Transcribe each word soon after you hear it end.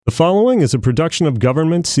following is a production of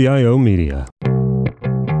Government CIO Media.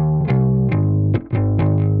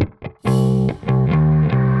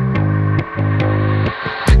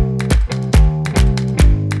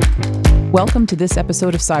 Welcome to this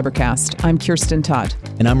episode of Cybercast. I'm Kirsten Todd.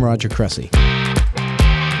 And I'm Roger Cressy.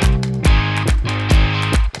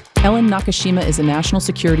 Ellen Nakashima is a national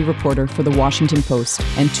security reporter for The Washington Post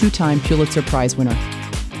and two-time Pulitzer Prize winner.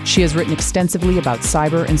 She has written extensively about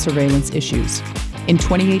cyber and surveillance issues. In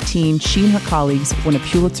 2018, she and her colleagues won a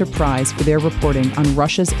Pulitzer Prize for their reporting on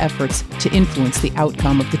Russia's efforts to influence the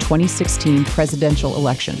outcome of the 2016 presidential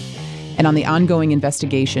election, and on the ongoing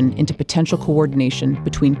investigation into potential coordination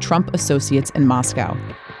between Trump associates and Moscow.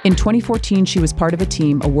 In 2014, she was part of a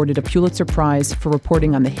team awarded a Pulitzer Prize for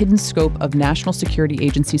reporting on the hidden scope of National Security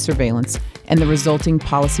Agency surveillance and the resulting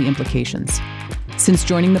policy implications. Since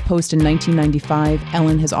joining the Post in 1995,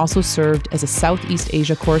 Ellen has also served as a Southeast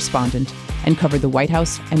Asia correspondent and covered the White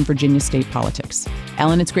House and Virginia state politics.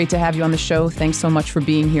 Ellen, it's great to have you on the show. Thanks so much for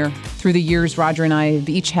being here. Through the years, Roger and I have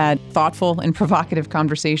each had thoughtful and provocative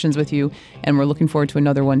conversations with you, and we're looking forward to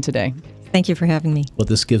another one today. Thank you for having me. Well,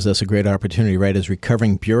 this gives us a great opportunity, right? As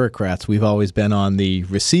recovering bureaucrats, we've always been on the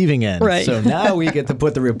receiving end. Right. So now we get to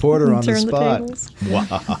put the reporter on the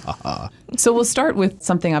spot. So we'll start with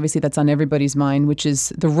something obviously that's on everybody's mind, which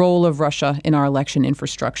is the role of Russia in our election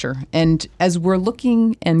infrastructure. And as we're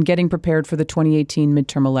looking and getting prepared for the 2018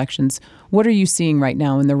 midterm elections, what are you seeing right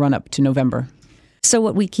now in the run-up to November? So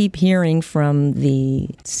what we keep hearing from the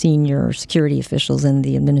senior security officials in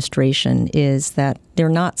the administration is that they're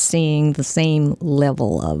not seeing the same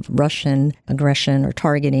level of Russian aggression or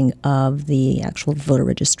targeting of the actual voter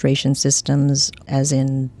registration systems as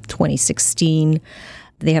in 2016.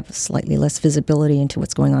 They have slightly less visibility into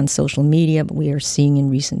what's going on in social media, but we are seeing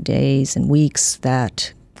in recent days and weeks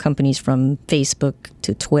that companies from Facebook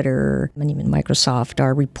to Twitter and even Microsoft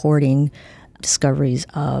are reporting discoveries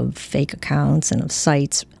of fake accounts and of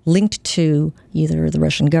sites linked to either the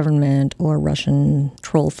Russian government or Russian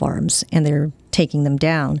troll farms, and they're taking them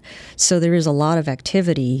down. So there is a lot of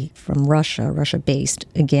activity from Russia-based,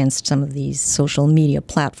 against some of these social media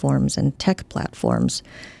platforms and tech platforms.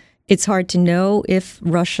 It's hard to know if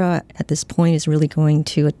Russia at this point is really going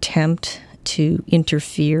to attempt to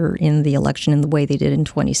interfere in the election in the way they did in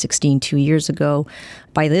 2016, 2 years ago.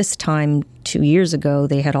 By this time, 2 years ago,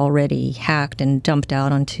 they had already hacked and dumped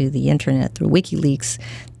out onto the internet through WikiLeaks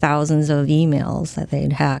thousands of emails that they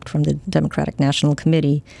had hacked from the Democratic National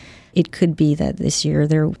Committee. It could be that this year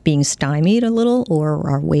they're being stymied a little or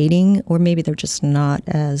are waiting, or maybe they're just not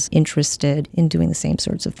as interested in doing the same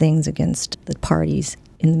sorts of things against the parties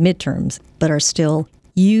in the midterms, but are still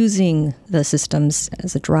using the systems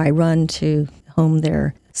as a dry run to hone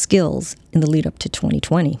their skills in the lead up to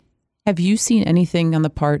 2020. Have you seen anything on the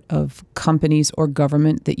part of companies or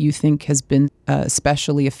government that you think has been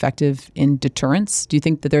especially effective in deterrence? Do you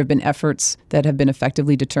think that there have been efforts that have been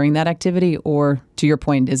effectively deterring that activity? Or, to your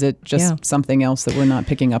point, is it just something else that we're not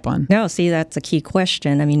picking up on? No, see, that's a key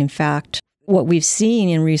question. I mean, in fact, what we've seen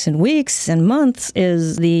in recent weeks and months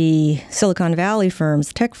is the Silicon Valley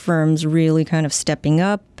firms, tech firms, really kind of stepping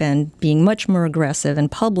up and being much more aggressive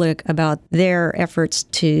and public about their efforts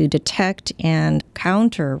to detect and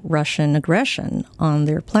counter Russian aggression on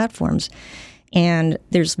their platforms. And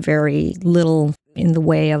there's very little in the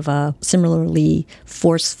way of a similarly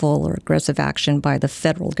forceful or aggressive action by the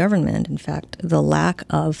federal government. In fact, the lack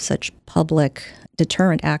of such public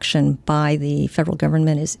deterrent action by the federal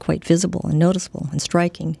government is quite visible and noticeable and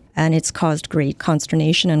striking. And it's caused great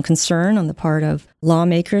consternation and concern on the part of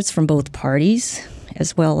lawmakers from both parties,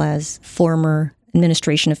 as well as former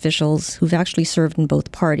administration officials who've actually served in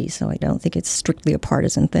both parties. So I don't think it's strictly a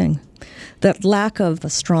partisan thing. That lack of a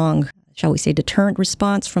strong, shall we say, deterrent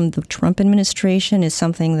response from the Trump administration is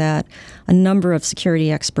something that a number of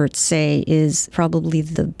security experts say is probably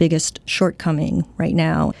the biggest shortcoming right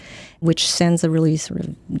now, which sends a really sort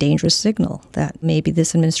of dangerous signal that maybe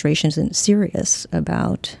this administration isn't serious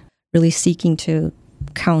about really seeking to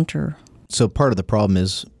counter. So part of the problem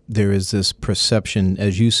is there is this perception,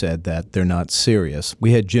 as you said, that they're not serious.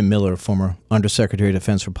 We had Jim Miller, former Undersecretary of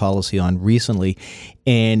Defense for Policy, on recently,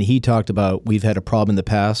 and he talked about we've had a problem in the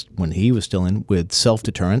past when he was still in with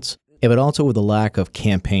self-deterrence, but also with a lack of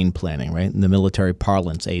campaign planning, right? In the military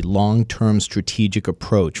parlance, a long-term strategic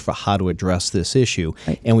approach for how to address this issue.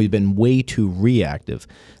 Right. And we've been way too reactive.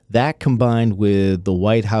 That combined with the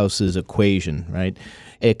White House's equation, right?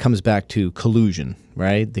 It comes back to collusion,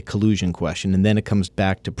 right? The collusion question. And then it comes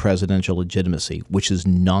back to presidential legitimacy, which is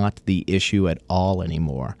not the issue at all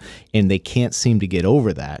anymore. And they can't seem to get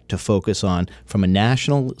over that to focus on, from a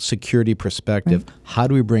national security perspective, how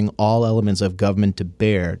do we bring all elements of government to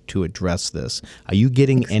bear to address this? Are you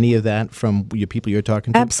getting any of that from your people you're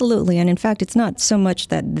talking to? Absolutely. And in fact, it's not so much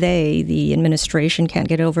that the administration, can't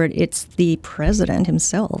get over it. It's the president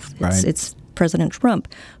himself. It's President Trump,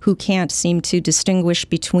 who can't seem to distinguish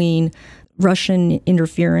between Russian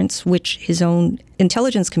interference, which his own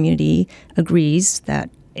intelligence community agrees that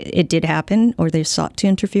it did happen, or they sought to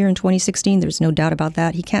interfere in 2016. There's no doubt about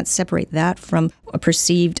that. He can't separate that from a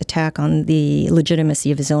perceived attack on the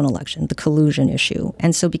legitimacy of his own election, the collusion issue.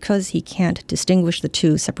 And so because he can't distinguish the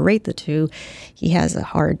two, separate the two, he has a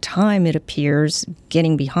hard time, it appears,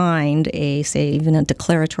 getting behind even a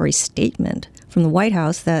declaratory statement from the White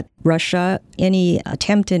House that Russia, any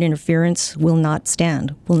attempted interference will not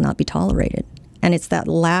stand, will not be tolerated. And it's that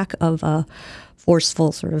lack of a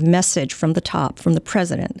forceful sort of message from the top, from the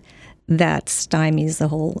president, that stymies the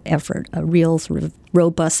whole effort, a real sort of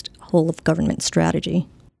robust whole of government strategy.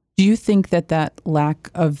 Do you think that lack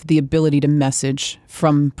of the ability to message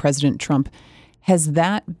from President Trump, has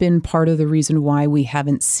that been part of the reason why we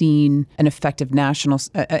haven't seen an effective national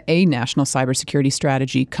cybersecurity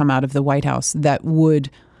strategy come out of the White House that would,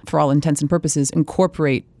 for all intents and purposes,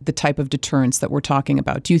 incorporate the type of deterrence that we're talking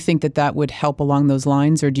about? Do you think that would help along those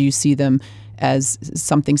lines, or do you see them as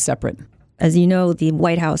something separate? As you know, the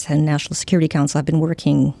White House and National Security Council have been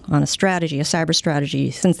working on a cyber strategy,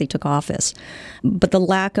 since they took office. But the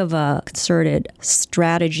lack of a concerted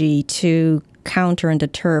strategy to counter and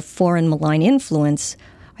deter foreign malign influence,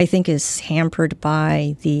 I think, is hampered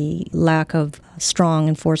by the lack of strong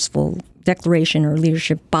and forceful declaration or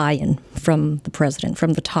leadership buy-in from the president,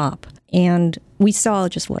 from the top. And we saw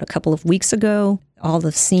just, a couple of weeks ago, all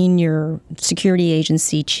the senior security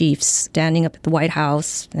agency chiefs standing up at the White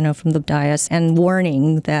House, from the dais, and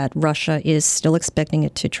warning that Russia is still expecting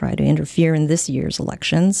it to try to interfere in this year's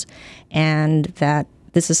elections, and that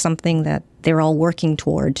this is something that they're all working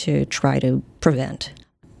toward to try to prevent.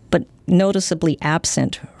 But noticeably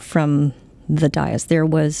absent from the dais, there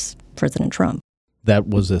was President Trump. That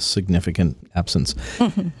was a significant absence.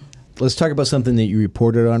 Let's talk about something that you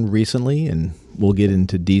reported on recently, and we'll get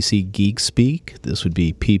into DC geek speak. This would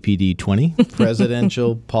be PPD 20,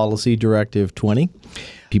 Presidential Policy Directive 20.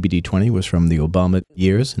 PPD 20 was from the Obama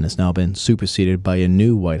years and has now been superseded by a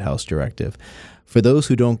new White House directive. For those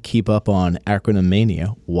who don't keep up on acronym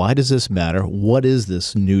mania, why does this matter? What is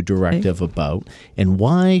this new directive about? And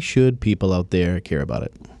why should people out there care about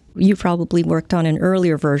it? You probably worked on an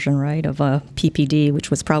earlier version, right, of a PPD,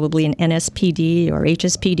 which was probably an NSPD or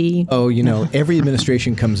HSPD. Oh, every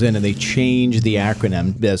administration comes in and they change the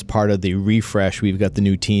acronym as part of the refresh. We've got the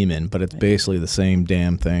new team in, but it's basically the same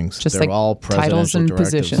damn things. Just They're like all titles and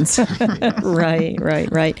directives. positions.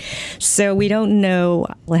 Right. So we don't know,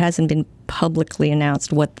 it hasn't been publicly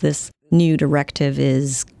announced what this new directive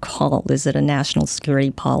is called. Is it a national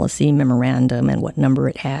security policy memorandum, and what number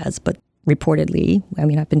it has? But reportedly,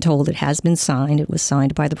 I've been told it has been signed. It was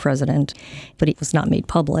signed by the president, but it was not made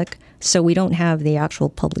public. So we don't have the actual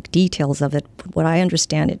public details of it. But what I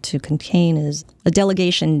understand it to contain is a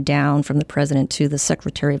delegation down from the president to the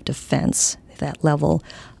Secretary of Defense, that level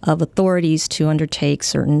of authorities to undertake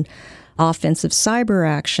certain offensive cyber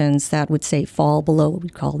actions that would fall below what we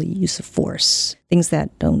call the use of force, things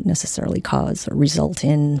that don't necessarily cause or result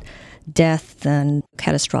in death and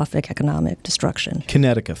catastrophic economic destruction.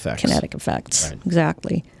 Kinetic effects. Right.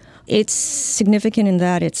 Exactly. It's significant in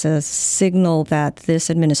that it's a signal that this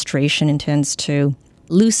administration intends to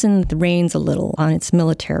loosen the reins a little on its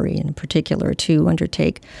military, in particular, to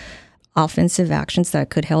undertake offensive actions that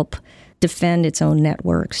could help defend its own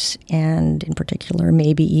networks, and in particular,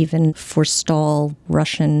 maybe even forestall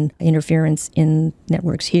Russian interference in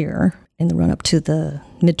networks here in the run-up to the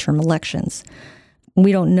midterm elections.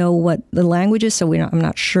 We don't know what the language is, so I'm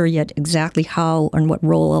not sure yet exactly how and what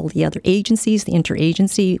role all the other agencies, the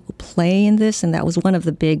interagency, will play in this. And that was one of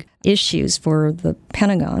the big issues for the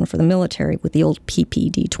Pentagon, for the military, with the old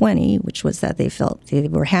PPD-20, which was that they felt they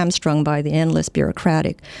were hamstrung by the endless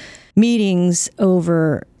bureaucratic meetings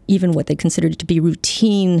over even what they considered to be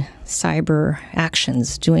routine cyber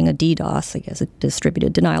actions, doing a DDoS, a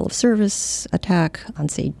distributed denial of service attack on,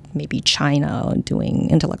 say, maybe China, doing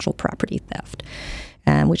intellectual property theft,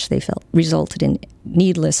 which they felt resulted in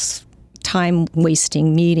needless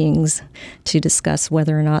time-wasting meetings to discuss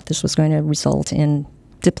whether or not this was going to result in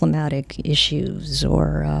diplomatic issues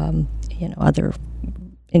or other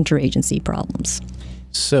interagency problems.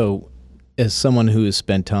 So, as someone who has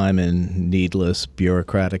spent time in needless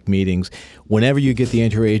bureaucratic meetings, whenever you get the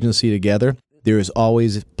interagency together, there is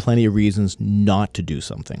always plenty of reasons not to do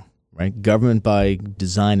something, right? Government by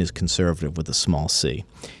design is conservative with a small c.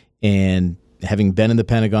 And having been in the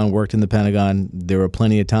Pentagon, worked in the Pentagon, there were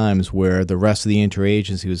plenty of times where the rest of the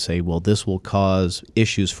interagency would say, well, this will cause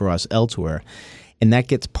issues for us elsewhere. And that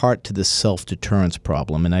gets part to the self-deterrence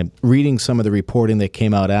problem. And I'm reading some of the reporting that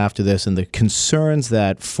came out after this and the concerns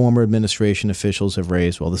that former administration officials have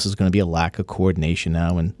raised. Well, this is going to be a lack of coordination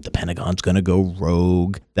now, and the Pentagon's going to go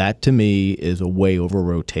rogue. That, to me, is a way over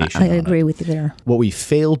rotation. I agree with you there. What we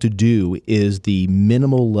fail to do is the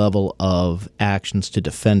minimal level of actions to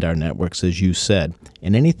defend our networks, as you said.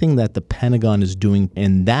 And anything that the Pentagon is doing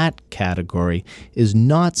in that category is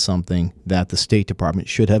not something that the State Department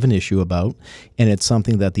should have an issue about. And it's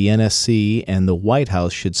something that the NSC and the White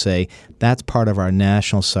House should say, that's part of our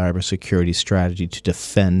national cybersecurity strategy to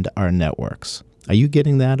defend our networks. Are you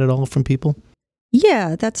getting that at all from people?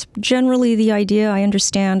 Yeah, that's generally the idea. I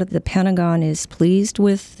understand that the Pentagon is pleased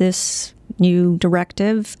with this new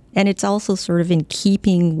directive, and it's also sort of in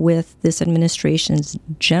keeping with this administration's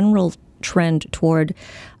general trend toward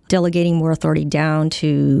delegating more authority down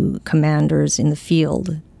to commanders in the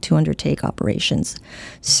field to undertake operations.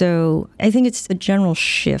 So I think it's a general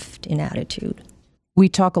shift in attitude. We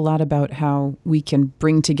talk a lot about how we can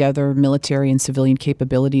bring together military and civilian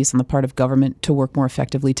capabilities on the part of government to work more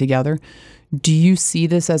effectively together. Do you see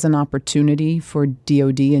this as an opportunity for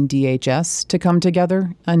DoD and DHS to come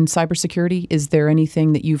together on cybersecurity? Is there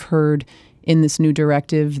anything that you've heard in this new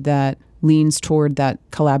directive that leans toward that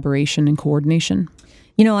collaboration and coordination?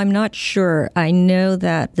 You know, I'm not sure. I know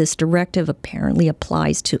that this directive apparently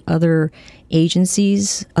applies to other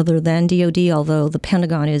agencies other than DoD, although the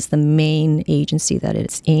Pentagon is the main agency that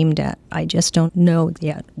it's aimed at. I just don't know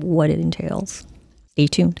yet what it entails. Stay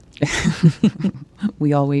tuned.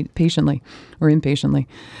 We all wait patiently or impatiently.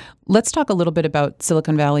 Let's talk a little bit about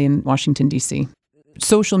Silicon Valley and Washington, D.C.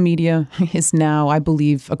 Social media is now, I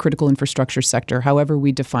believe, a critical infrastructure sector, however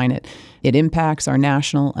we define it. It impacts our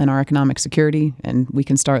national and our economic security, and we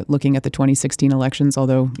can start looking at the 2016 elections,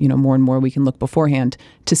 although, more and more we can look beforehand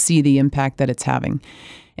to see the impact that it's having.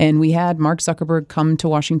 And we had Mark Zuckerberg come to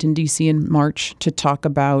Washington, D.C. in March to talk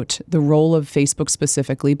about the role of Facebook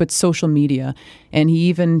specifically, but social media. And he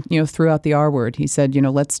even, threw out the R word. He said,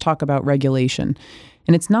 let's talk about regulation.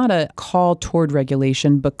 And it's not a call toward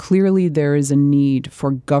regulation, but clearly there is a need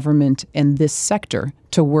for government and this sector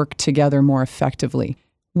to work together more effectively.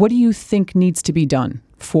 What do you think needs to be done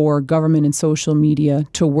for government and social media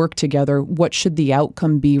to work together? What should the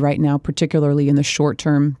outcome be right now, particularly in the short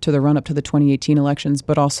term to the run-up to the 2018 elections,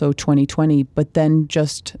 but also 2020, but then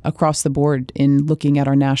just across the board in looking at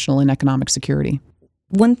our national and economic security?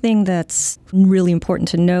 One thing that's really important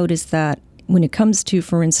to note is that when it comes to,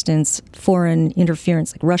 for instance, foreign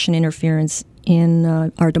interference, like Russian interference in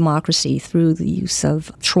our democracy through the use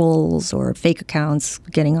of trolls or fake accounts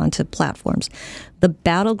getting onto platforms, the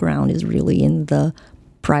battleground is really in the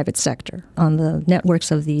private sector, on the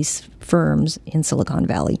networks of these firms in Silicon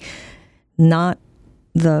Valley, not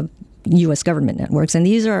the U.S. government networks. And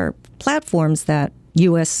these are platforms that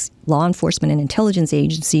U.S. law enforcement and intelligence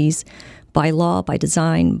agencies, by law, by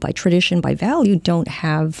design, by tradition, by value, don't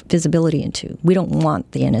have visibility into. We don't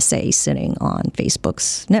want the NSA sitting on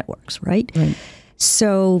Facebook's networks, right?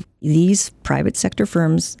 So these private sector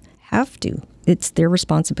firms have to. It's their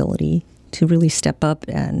responsibility to really step up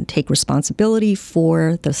and take responsibility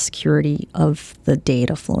for the security of the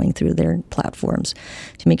data flowing through their platforms,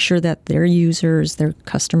 to make sure that their users, their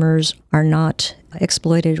customers, are not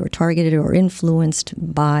exploited or targeted or influenced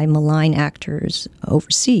by malign actors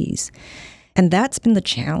overseas. And that's been the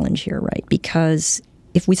challenge here, right? Because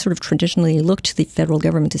if we sort of traditionally look to the federal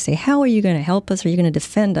government to say, how are you going to help us? Are you going to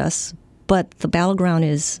defend us? But the battleground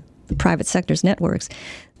is the private sector's networks.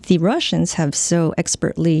 The Russians have so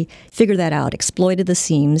expertly figured that out, exploited the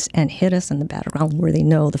seams, and hit us in the battleground where they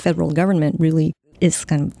know the federal government really is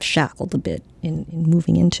kind of shackled a bit in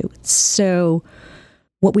moving into it. So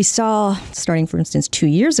what we saw starting, for instance, 2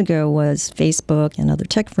 years ago was Facebook and other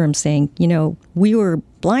tech firms saying, we were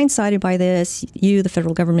blindsided by this. You, the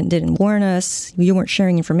federal government, didn't warn us. You weren't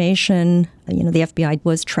sharing information. The FBI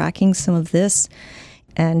was tracking some of this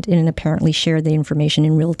and apparently shared the information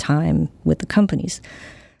in real time with the companies.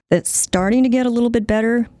 It's starting to get a little bit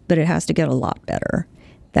better, but it has to get a lot better.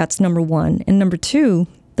 That's number one. And number two,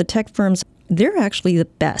 the tech firms they're actually the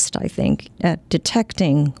best, I think, at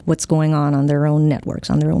detecting what's going on their own networks,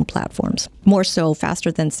 on their own platforms. More so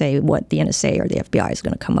faster than, say, what the NSA or the FBI is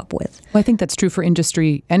going to come up with. Well, I think that's true for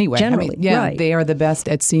industry anyway. Generally, right. They are the best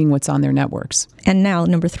at seeing what's on their networks. And now,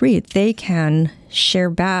 number 3, they can share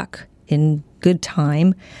back in good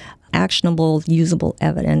time actionable, usable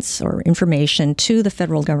evidence or information to the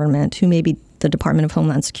federal government, who may be the Department of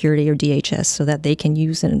Homeland Security or DHS, so that they can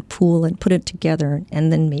use it and pool and put it together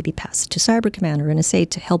and then maybe pass it to Cyber Command or NSA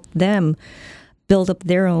to help them build up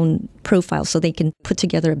their own profile so they can put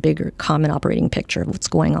together a bigger common operating picture of what's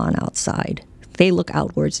going on outside. They look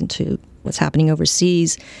outwards into what's happening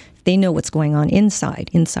overseas. They know what's going on inside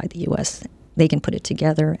the U.S. They can put it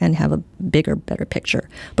together and have a bigger, better picture.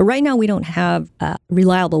 But right now we don't have a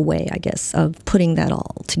reliable way, I guess, of putting that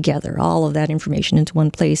all together, all of that information into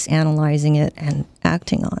one place, analyzing it and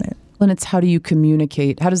acting on it. And it's how do you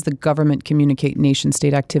communicate? How does the government communicate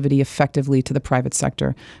nation-state activity effectively to the private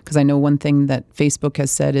sector? Because I know one thing that Facebook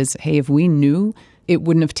has said is, hey, if we knew, it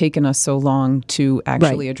wouldn't have taken us so long to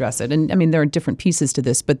actually address it. And I mean, there are different pieces to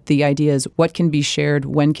this, but the idea is what can be shared,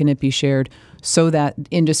 when can it be shared, so that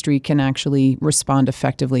industry can actually respond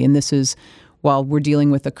effectively. And this is, while we're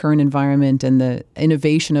dealing with the current environment and the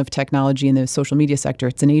innovation of technology in the social media sector,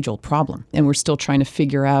 it's an age-old problem. And we're still trying to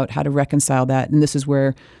figure out how to reconcile that. And this is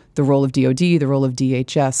where the role of DOD, the role of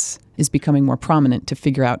DHS is becoming more prominent to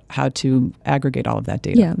figure out how to aggregate all of that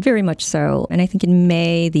data. Yeah, very much so. And I think in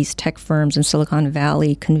May, these tech firms in Silicon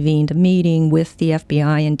Valley convened a meeting with the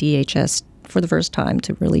FBI and DHS for the first time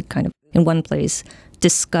to really kind of, in one place,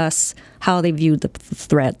 discuss how they viewed the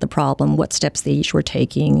threat, the problem, what steps they each were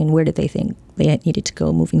taking, and where did they think they needed to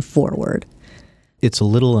go moving forward. It's a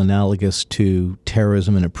little analogous to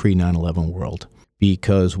terrorism in a pre-9/11 world,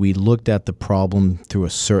 because we looked at the problem through a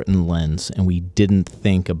certain lens and we didn't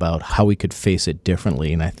think about how we could face it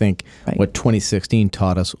differently. And I think what 2016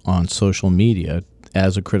 taught us on social media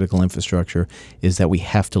as a critical infrastructure is that we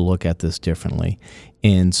have to look at this differently.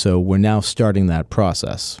 And so we're now starting that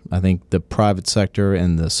process. I think the private sector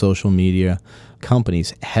and the social media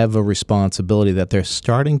companies have a responsibility that they're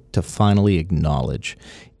starting to finally acknowledge.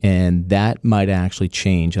 And that might actually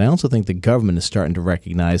change. And I also think the government is starting to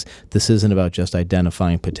recognize this isn't about just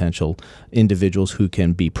identifying potential individuals who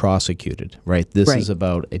can be prosecuted, right? This is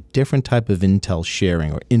about a different type of intel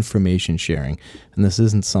sharing or information sharing. And this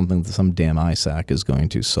isn't something that some damn ISAC is going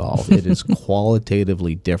to solve. It is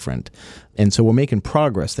qualitatively different. And so we're making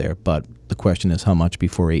progress there, but the question is how much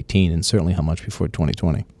before 18 and certainly how much before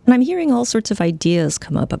 2020. And I'm hearing all sorts of ideas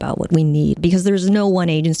come up about what we need, because there's no one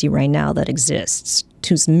agency right now that exists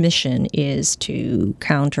whose mission is to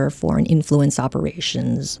counter foreign influence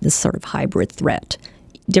operations, this sort of hybrid threat.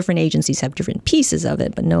 Different agencies have different pieces of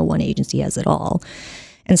it, but no one agency has it all.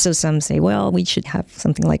 And so some say, well, we should have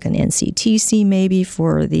something like an NCTC maybe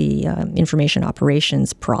for the information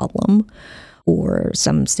operations problem. Or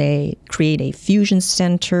some say create a fusion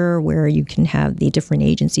center where you can have the different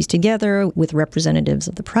agencies together with representatives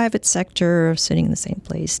of the private sector sitting in the same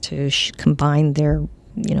place to combine their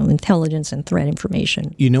intelligence and threat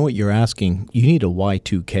information. You know what you're asking? You need a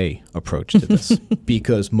Y2K approach to this.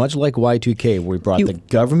 Because much like Y2K, where we brought the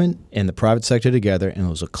government and the private sector together and it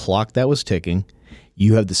was a clock that was ticking,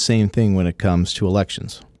 you have the same thing when it comes to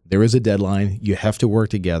elections. There is a deadline. You have to work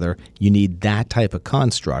together. You need that type of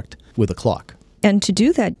construct with a clock. And to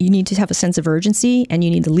do that, you need to have a sense of urgency, and you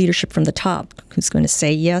need the leadership from the top who's going to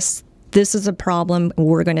say, yes, this is a problem,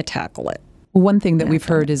 we're going to tackle it. One thing that we've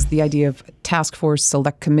heard is the idea of task force,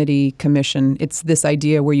 select committee, commission. It's this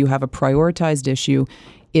idea where you have a prioritized issue.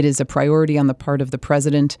 It is a priority on the part of the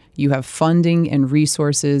president. You have funding and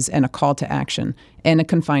resources and a call to action and a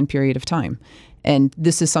confined period of time. And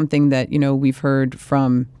this is something that, we've heard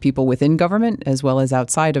from people within government as well as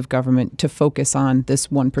outside of government to focus on this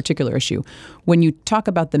one particular issue. When you talk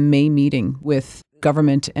about the May meeting with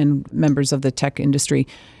government and members of the tech industry,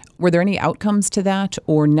 were there any outcomes to that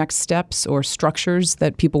or next steps or structures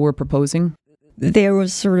that people were proposing? There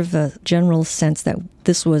was sort of a general sense that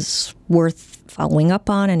this was worth following up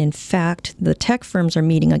on. And in fact, the tech firms are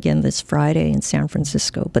meeting again this Friday in San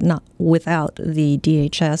Francisco, but not without the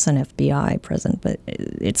DHS and FBI present. But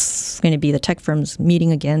it's going to be the tech firms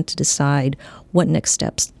meeting again to decide what next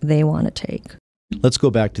steps they want to take. Let's go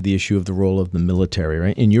back to the issue of the role of the military,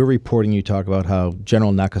 right? In your reporting, you talk about how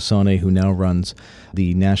General Nakasone, who now runs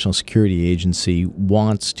the National Security Agency,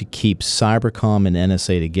 wants to keep Cybercom and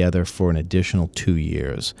NSA together for an additional 2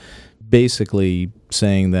 years. Basically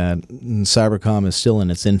saying that Cybercom is still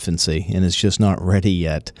in its infancy and it's just not ready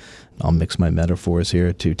yet, I'll mix my metaphors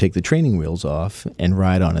here, to take the training wheels off and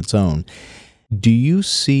ride on its own. Do you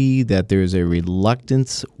see that there's a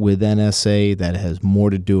reluctance with NSA that has more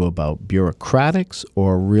to do about bureaucratics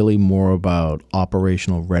or really more about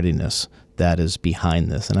operational readiness that is behind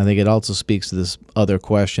this? And I think it also speaks to this other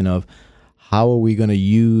question of how are we going to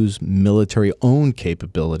use military-owned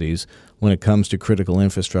capabilities when it comes to critical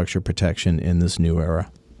infrastructure protection in this new era?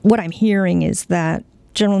 What I'm hearing is that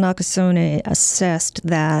General Nakasone assessed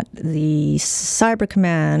that the Cyber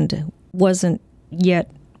Command wasn't yet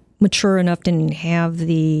mature enough, didn't have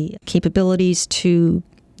the capabilities to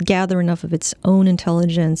gather enough of its own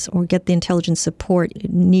intelligence or get the intelligence support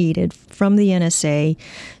it needed from the NSA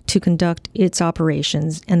to conduct its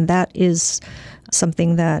operations. And that is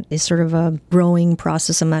something that is sort of a growing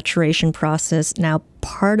process, a maturation process. Now,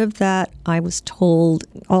 part of that, I was told,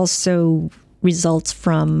 also results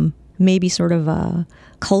from maybe sort of a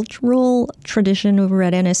cultural tradition over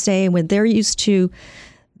at NSA where they're used to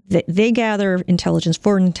they gather intelligence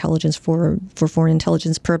for foreign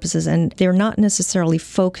intelligence purposes, and they're not necessarily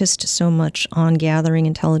focused so much on gathering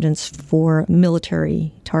intelligence for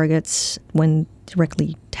military targets when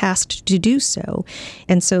directly tasked to do so.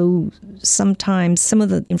 And so sometimes some of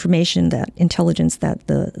the information, that intelligence that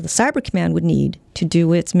the Cyber Command would need to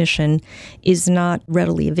do its mission is not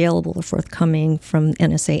readily available or forthcoming from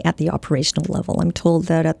NSA at the operational level. I'm told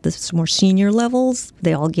that at the more senior levels,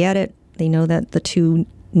 they all get it. They know that the two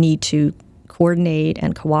need to coordinate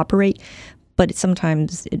and cooperate, but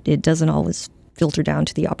sometimes it doesn't always filter down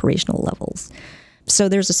to the operational levels. So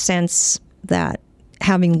there's a sense that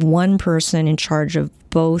having one person in charge of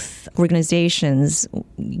both organizations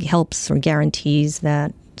helps or guarantees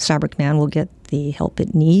that Cyber Command will get the help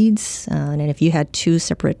it needs. And if you had two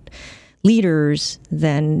separate leaders,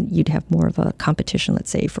 then you'd have more of a competition, let's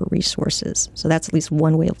say, for resources. So that's at least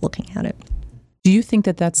one way of looking at it. Do you think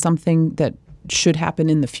that that's something that should happen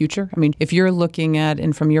in the future? I mean, if you're looking at,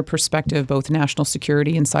 and from your perspective, both national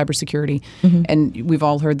security and cybersecurity, and we've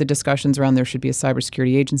all heard the discussions around there should be a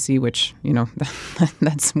cybersecurity agency, which, you know,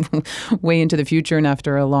 that's way into the future and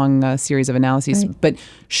after a long series of analyses. Right. But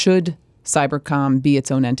should Cybercom be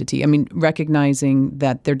its own entity? I mean, recognizing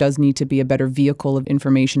that there does need to be a better vehicle of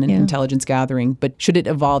information and intelligence gathering, but should it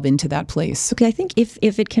evolve into that place? Okay, I think if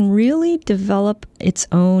it can really develop its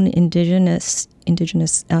own indigenous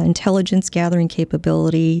intelligence gathering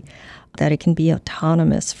capability, that it can be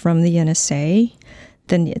autonomous from the NSA,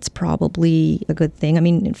 then it's probably a good thing. I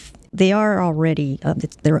mean, they are already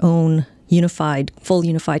their own full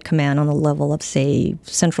unified command on the level of, say,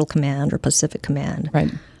 Central Command or Pacific Command.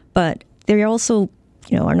 Right. But they also,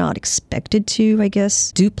 are not expected to, I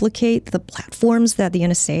guess, duplicate the platforms that the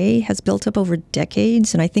NSA has built up over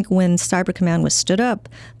decades. And I think when Cyber Command was stood up,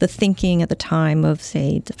 the thinking at the time of,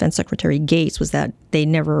 say, Defense Secretary Gates was that they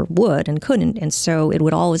never would and couldn't. And so it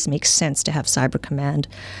would always make sense to have Cyber Command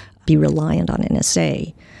be reliant on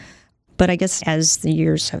NSA. But I guess as the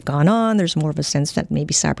years have gone on, there's more of a sense that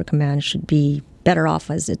maybe Cyber Command should be better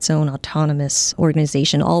off as its own autonomous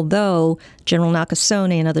organization, although General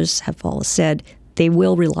Nakasone and others have all said they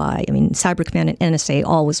will rely. I mean, Cyber Command and NSA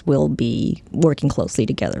always will be working closely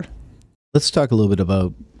together. Let's talk a little bit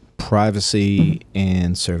about privacy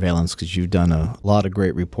and surveillance, because you've done a lot of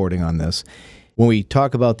great reporting on this. When we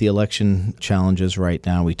talk about the election challenges right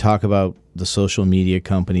now, we talk about the social media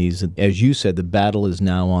companies. As you said, the battle is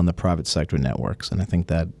now on the private sector networks, and I think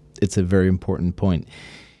that it's a very important point.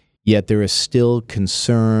 Yet there are still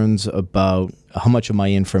concerns about how much of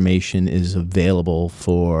my information is available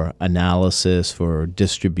for analysis, for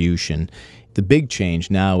distribution. The big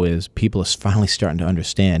change now is people are finally starting to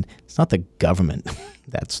understand it's not the government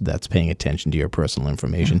that's paying attention to your personal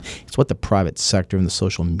information. It's what the private sector and the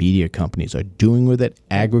social media companies are doing with it,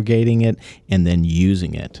 aggregating it, and then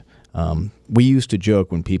using it. We used to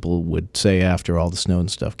joke when people would say after all the Snowden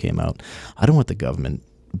stuff came out, I don't want the government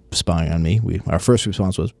spying on me. Our first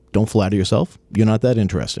response was, don't flatter yourself. You're not that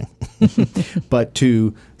interesting. But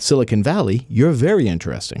to Silicon Valley, you're very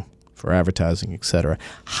interesting for advertising, et cetera.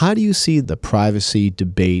 How do you see the privacy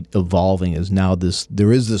debate evolving as now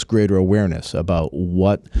there is this greater awareness about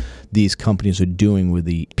what these companies are doing with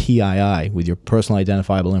the PII, with your personal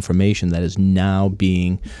identifiable information that is now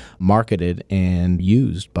being marketed and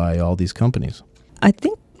used by all these companies? I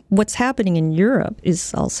think what's happening in Europe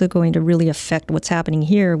is also going to really affect what's happening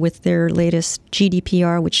here with their latest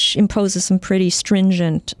GDPR, which imposes some pretty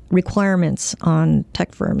stringent requirements on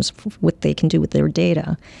tech firms for what they can do with their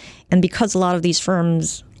data. And because a lot of these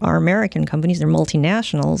firms are American companies, they're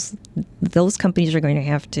multinationals, those companies are going to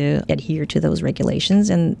have to adhere to those regulations,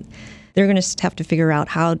 and they're going to have to figure out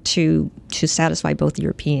how to satisfy both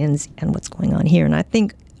Europeans and what's going on here. And I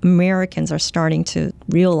think Americans are starting to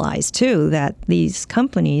realize, too, that these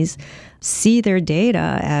companies see their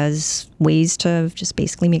data as ways to just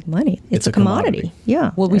basically make money. It's a commodity.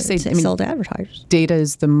 Yeah. Well, we say sell to advertisers. Data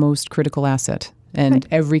is the most critical asset, and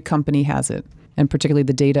every company has it, and particularly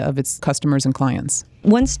the data of its customers and clients.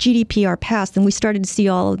 Once GDPR passed, then we started to see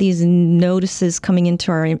all of these notices coming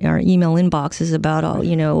into our email inboxes about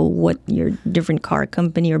what your different car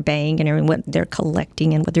company or bank and what they're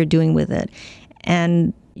collecting and what they're doing with it.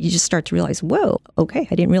 And you just start to realize, whoa, okay,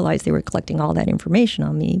 I didn't realize they were collecting all that information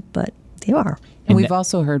on me, but they are. And we've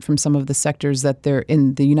also heard from some of the sectors that they're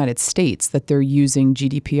in the United States that they're using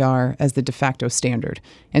GDPR as the de facto standard.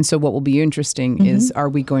 And so what will be interesting is, are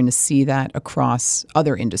we going to see that across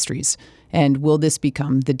other industries? And will this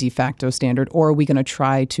become the de facto standard, or are we going to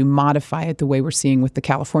try to modify it the way we're seeing with the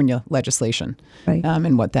California legislation,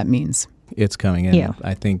 and what that means? It's coming in. Yeah.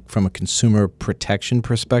 I think from a consumer protection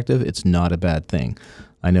perspective, it's not a bad thing.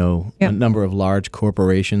 I know a number of large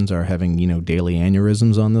corporations are having, daily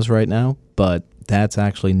aneurysms on this right now, but that's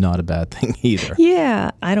actually not a bad thing either.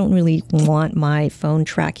 Yeah, I don't really want my phone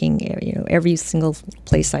tracking, every single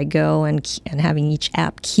place I go and having each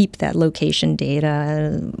app keep that location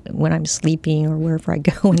data when I'm sleeping or wherever I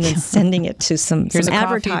go, and then sending it to some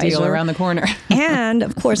advertiser. Coffee deal around the corner. And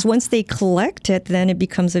of course, once they collect it, then it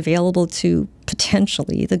becomes available to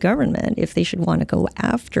potentially the government if they should want to go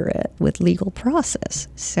after it with legal process.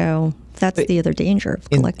 So that's the other danger of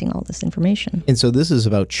collecting all this information. And so this is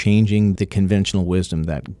about changing the conventional wisdom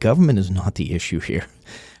that government is not the issue here.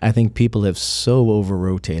 I think people have so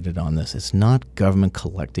over-rotated on this. It's not government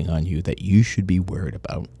collecting on you that you should be worried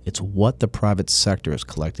about. It's what the private sector is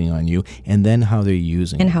collecting on you, and then how they're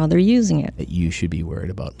using it. And how they're using it. That you should be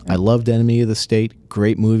worried about. I loved Enemy of the State.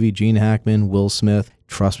 Great movie. Gene Hackman, Will Smith.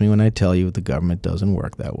 Trust me when I tell you the government doesn't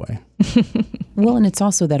work that way. Well, and it's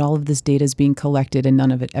also that all of this data is being collected and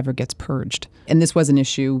none of it ever gets purged. And this was an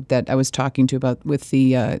issue that I was talking to about with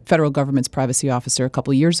the federal government's privacy officer a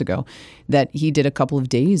couple of years ago, that he did a couple of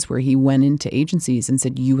days where he went into agencies and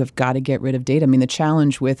said, you have got to get rid of data. I mean, the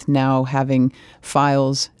challenge with now having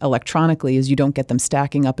files electronically is you don't get them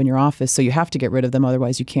stacking up in your office, so you have to get rid of them,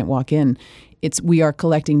 otherwise you can't walk in. We are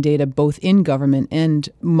collecting data both in government and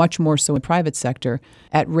much more so in private sector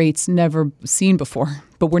at rates never seen before,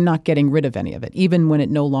 but we're not getting rid of any of it, even when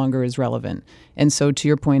it no longer is relevant. And so to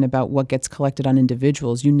your point about what gets collected on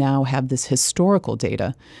individuals, you now have this historical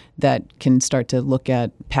data that can start to look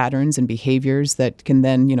at patterns and behaviors that can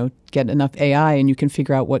then, get enough AI and you can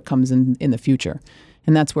figure out what comes in the future.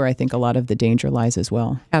 And that's where I think a lot of the danger lies as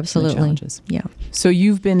well. Absolutely. Yeah. So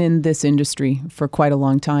you've been in this industry for quite a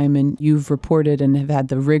long time, and you've reported and have had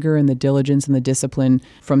the rigor and the diligence and the discipline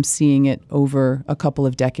from seeing it over a couple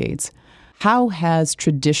of decades. How has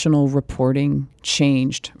traditional reporting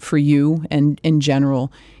changed for you and in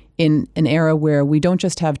general in an era where we don't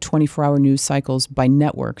just have 24-hour news cycles by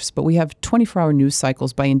networks, but we have 24-hour news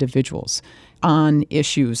cycles by individuals on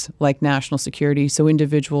issues like national security, so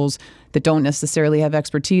individuals that don't necessarily have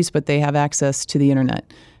expertise, but they have access to the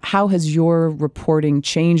internet. How has your reporting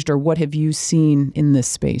changed, or what have you seen in this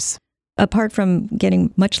space? Apart from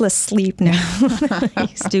getting much less sleep now,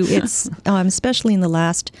 it's especially in the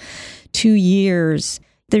last 2 years,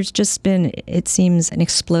 there's just been, it seems, an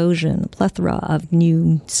explosion, a plethora of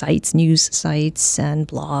new sites, news sites and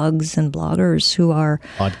blogs and bloggers who are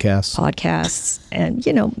podcasts and,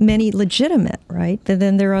 many legitimate, right? But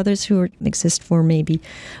then there are others who exist for maybe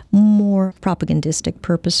more propagandistic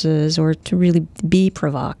purposes or to really be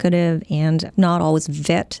provocative and not always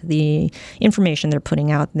vet the information they're putting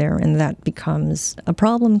out there. And that becomes a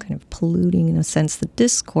problem, kind of polluting, in a sense, the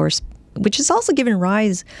discourse, which has also given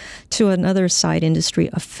rise to another side industry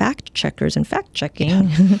of fact checkers and fact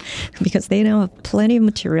checking, because they now have plenty of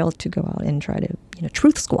material to go out and try to,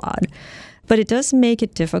 truth squad. But it does make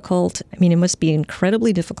it difficult. I mean, it must be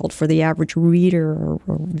incredibly difficult for the average reader or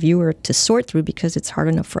viewer to sort through, because it's hard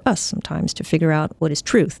enough for us sometimes to figure out what is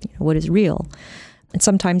truth, what is real. And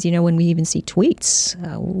sometimes, when we even see tweets,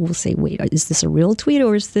 we'll say, wait, is this a real tweet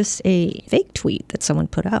or is this a fake tweet that someone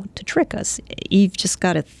put out to trick us? You've just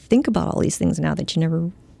got to think about all these things now that you never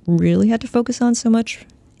really had to focus on so much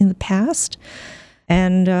in the past.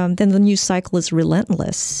 And then the news cycle is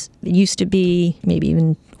relentless. It used to be maybe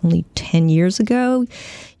even only 10 years ago,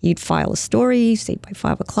 you'd file a story, say by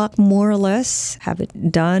 5 o'clock, more or less, have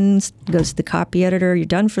it done, goes to the copy editor, you're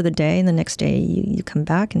done for the day, and the next day you come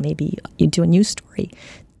back and maybe you do a news story.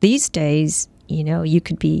 These days, you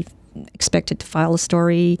could be expected to file a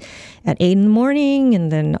story at 8 in the morning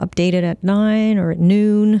and then update it at 9 or at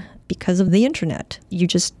noon because of the internet. You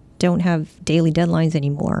just don't have daily deadlines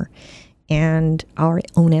anymore. and our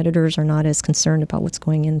own editors are not as concerned about what's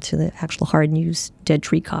going into the actual hard news, dead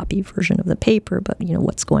tree copy version of the paper, but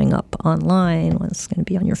what's going up online, what's going to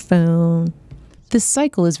be on your phone. This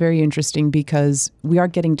cycle is very interesting because we are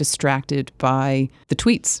getting distracted by the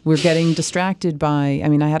tweets. We're getting distracted by,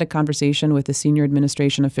 I had a conversation with a senior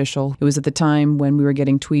administration official. It was at the time when we were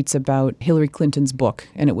getting tweets about Hillary Clinton's book,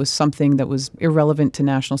 and it was something that was irrelevant to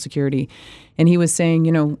national security. And he was saying,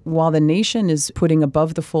 while the nation is putting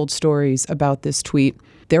above the fold stories about this tweet,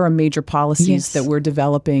 there are major policies that we're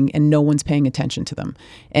developing and no one's paying attention to them.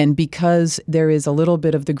 And because there is a little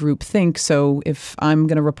bit of the group think, so if I'm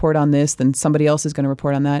going to report on this, then somebody else is going to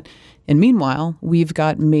report on that. And meanwhile, we've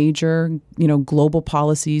got major, global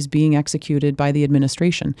policies being executed by the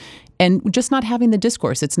administration and just not having the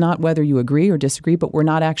discourse. It's not whether you agree or disagree, but we're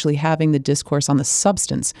not actually having the discourse on the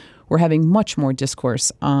substance. We're having much more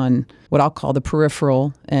discourse on what I'll call the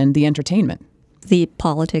peripheral and the entertainment. The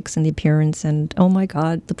politics and the appearance, and oh my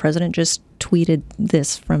God, the president just tweeted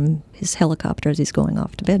this from his helicopter as he's going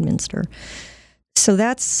off to Bedminster. So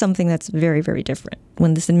that's something that's very, very different.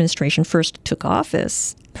 When this administration first took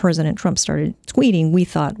office, President Trump started tweeting. We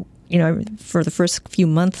thought, for the first few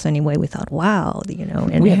months anyway, we thought, wow,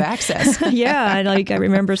 and we have access. Yeah, and I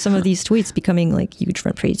remember some of these tweets becoming huge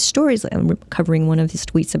front page stories. I'm covering one of his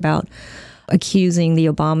tweets about accusing the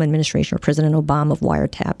Obama administration or President Obama of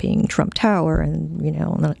wiretapping Trump Tower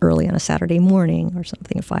and, early on a Saturday morning or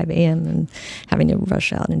something at 5 a.m. and having to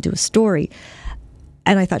rush out and do a story.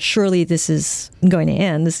 And I thought, surely this is going to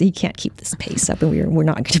end. He can't keep this pace up, and we're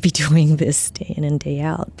not going to be doing this day in and day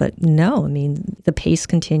out. But no, the pace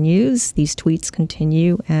continues. These tweets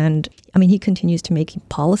continue. And, he continues to make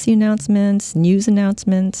policy announcements, news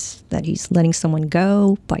announcements, that he's letting someone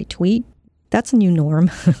go by tweet. That's a new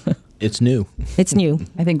norm. It's new. It's new.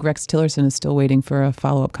 I think Rex Tillerson is still waiting for a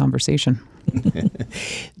follow-up conversation.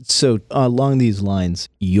 So along these lines,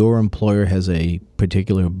 your employer has a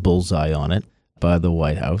particular bullseye on it by the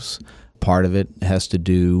White House. Part of it has to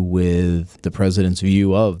do with the president's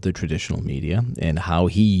view of the traditional media and how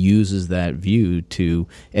he uses that view to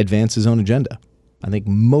advance his own agenda. I think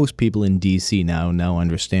most people in D.C. now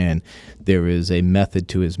understand there is a method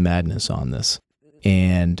to his madness on this.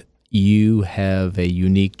 And you have a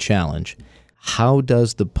unique challenge. How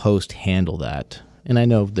does the Post handle that? And I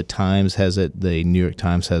know the Times has it, the New York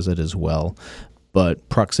Times has it as well, but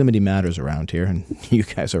proximity matters around here, and you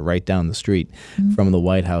guys are right down the street from the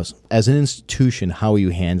White House. As an institution, how are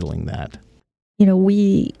you handling that?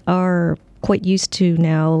 We are quite used to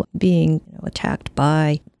now being attacked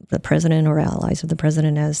by the president or allies of the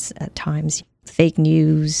president as, at times, fake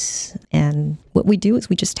news. And what we do is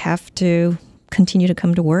we just have to continue to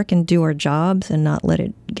come to work and do our jobs and not let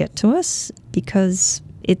it get to us, because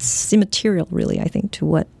it's immaterial, really, I think, to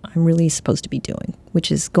what I'm really supposed to be doing,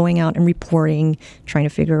 which is going out and reporting, trying to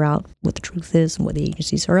figure out what the truth is and what the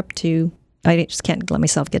agencies are up to. I just can't let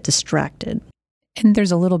myself get distracted. And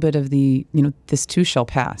there's a little bit of the, this too shall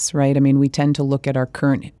pass, right? We tend to look at our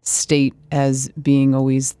current state as being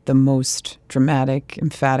always the most dramatic,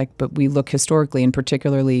 emphatic, but we look historically, and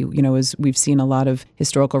particularly, as we've seen a lot of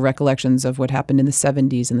historical recollections of what happened in the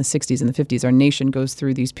 70s and the 60s and the 50s. Our nation goes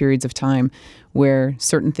through these periods of time where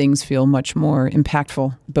certain things feel much more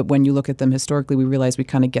impactful, but when you look at them historically, we realize we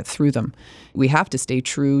kind of get through them. We have to stay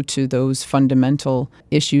true to those fundamental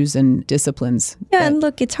issues and disciplines. Yeah, and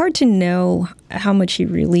look, it's hard to know how much he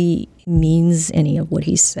really means any of what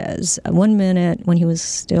he says. One minute, when he was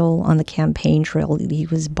still on the campaign trail, he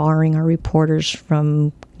was barring our reporters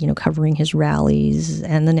from, covering his rallies.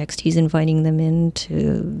 And the next, he's inviting them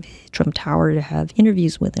into Trump Tower to have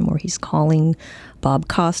interviews with him, or he's calling Bob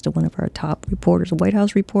Costa, one of our top reporters, a White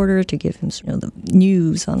House reporter, to give him the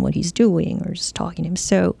news on what he's doing, or just talking to him.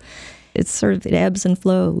 So it's it ebbs and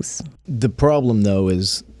flows. The problem, though,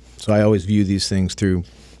 is, so I always view these things through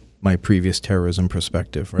my previous terrorism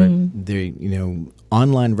perspective, right?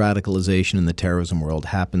 Online radicalization in the terrorism world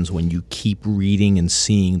happens when you keep reading and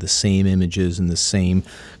seeing the same images and the same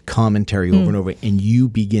commentary over and over, and you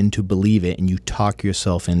begin to believe it and you talk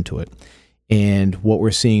yourself into it. And what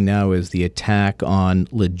we're seeing now is the attack on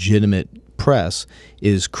legitimate press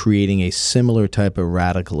is creating a similar type of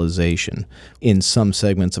radicalization in some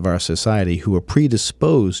segments of our society who are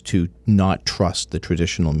predisposed to not trust the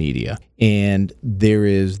traditional media. And there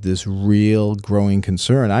is this real growing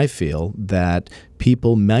concern, I feel, that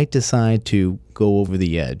people might decide to go over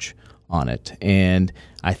the edge on it. And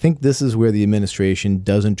I think this is where the administration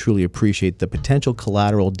doesn't truly appreciate the potential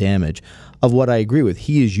collateral damage of what I agree with.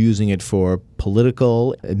 He is using it for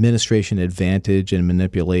political administration advantage and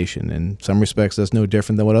manipulation. In some respects, that's no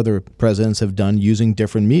different than what other presidents have done using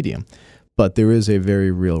different medium. But there is a very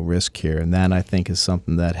real risk here, and that, I think, is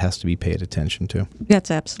something that has to be paid attention to. That's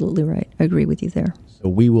absolutely right. I agree with you there. So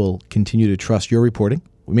we will continue to trust your reporting.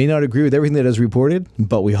 We may not agree with everything that is reported,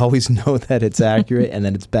 but we always know that it's accurate and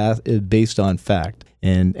that it's based on fact.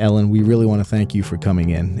 And Ellen, we really want to thank you for coming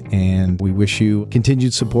in, and we wish you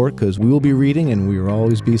continued support, because we will be reading and we will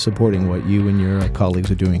always be supporting what you and your colleagues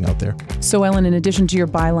are doing out there. So Ellen, in addition to your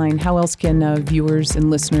byline, how else can viewers and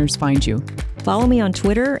listeners find you? Follow me on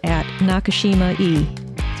Twitter at Nakashima E.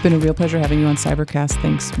 It's been a real pleasure having you on Cybercast.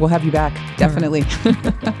 Thanks. We'll have you back. Definitely.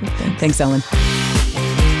 Thanks, Ellen.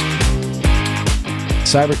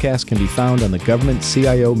 Cybercast can be found on the Government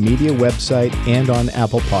CIO Media website and on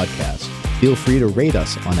Apple Podcasts. Feel free to rate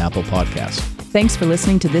us on Apple Podcasts. Thanks for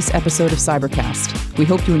listening to this episode of Cybercast. We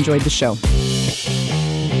hope you enjoyed the show.